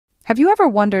Have you ever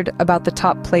wondered about the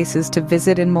top places to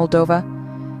visit in Moldova?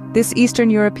 This Eastern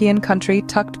European country,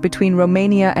 tucked between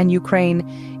Romania and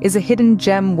Ukraine, is a hidden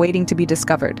gem waiting to be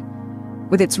discovered.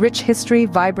 With its rich history,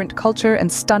 vibrant culture,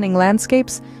 and stunning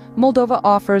landscapes, Moldova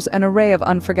offers an array of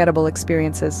unforgettable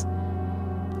experiences.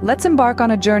 Let's embark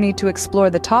on a journey to explore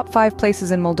the top 5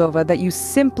 places in Moldova that you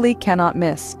simply cannot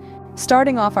miss.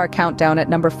 Starting off our countdown at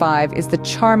number 5 is the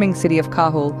charming city of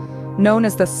Cahul. Known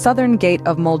as the Southern Gate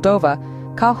of Moldova,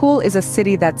 Cahul is a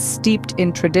city that's steeped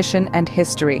in tradition and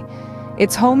history.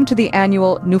 It's home to the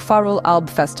annual Nufarul Alb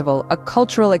Festival, a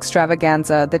cultural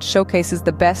extravaganza that showcases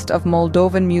the best of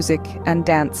Moldovan music and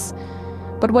dance.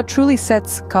 But what truly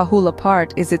sets Cahul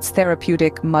apart is its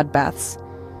therapeutic mud baths.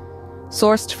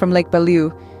 Sourced from Lake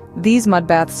Baliu, these mud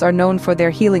baths are known for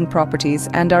their healing properties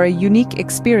and are a unique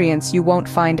experience you won't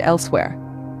find elsewhere.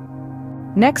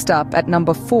 Next up, at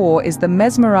number 4, is the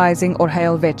mesmerizing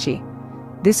Orhăiul Vechi.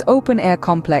 This open-air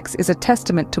complex is a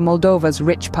testament to Moldova's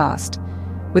rich past.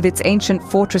 With its ancient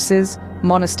fortresses,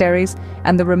 monasteries,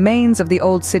 and the remains of the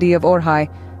old city of Orhăi,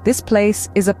 this place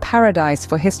is a paradise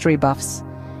for history buffs.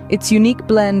 Its unique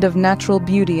blend of natural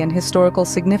beauty and historical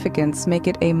significance make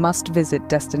it a must-visit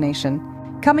destination.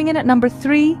 Coming in at number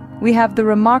 3, we have the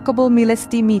remarkable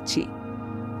Mălăștii Mici.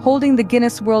 Holding the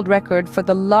Guinness World Record for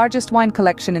the largest wine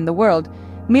collection in the world,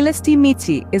 Mălăștii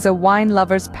Mici is a wine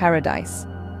lover's paradise.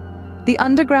 The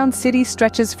underground city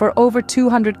stretches for over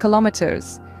 200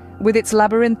 kilometers, with its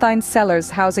labyrinthine cellars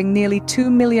housing nearly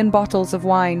 2 million bottles of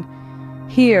wine.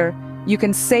 Here, you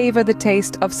can savor the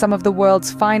taste of some of the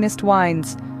world's finest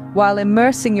wines, while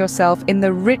immersing yourself in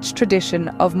the rich tradition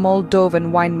of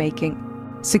Moldovan winemaking.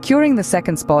 Securing the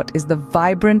second spot is the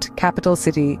vibrant capital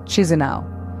city, Chisinau.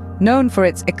 Known for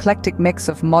its eclectic mix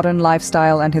of modern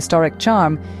lifestyle and historic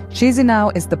charm,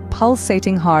 Chisinau is the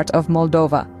pulsating heart of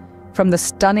Moldova. From the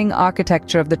stunning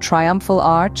architecture of the Triumphal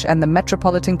Arch and the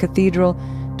Metropolitan Cathedral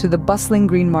to the bustling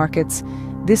green markets,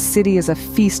 this city is a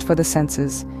feast for the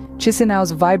senses.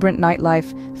 Chisinau's vibrant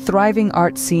nightlife, thriving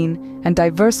art scene, and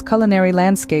diverse culinary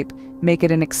landscape make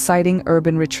it an exciting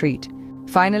urban retreat.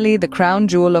 Finally, the crown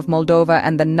jewel of Moldova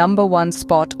and the number 1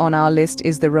 spot on our list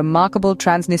is the remarkable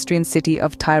Transnistrian city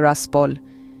of Tiraspol.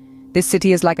 This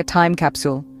city is like a time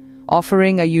capsule,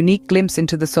 offering a unique glimpse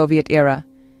into the Soviet era.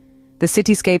 The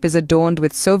cityscape is adorned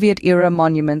with Soviet-era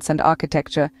monuments and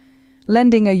architecture,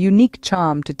 lending a unique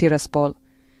charm to Tiraspol.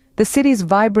 The city's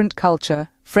vibrant culture,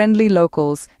 friendly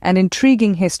locals, and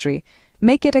intriguing history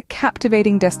make it a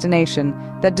captivating destination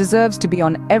that deserves to be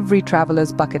on every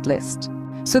traveler's bucket list.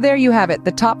 So there you have it,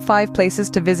 the top 5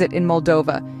 places to visit in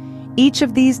Moldova. Each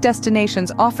of these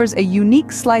destinations offers a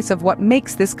unique slice of what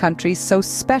makes this country so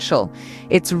special.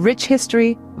 Its rich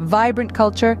history, vibrant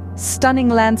culture, stunning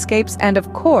landscapes, and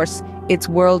of course, its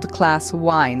world-class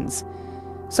wines.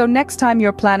 So next time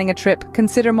you're planning a trip,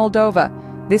 consider Moldova.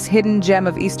 This hidden gem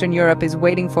of Eastern Europe is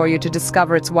waiting for you to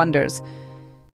discover its wonders.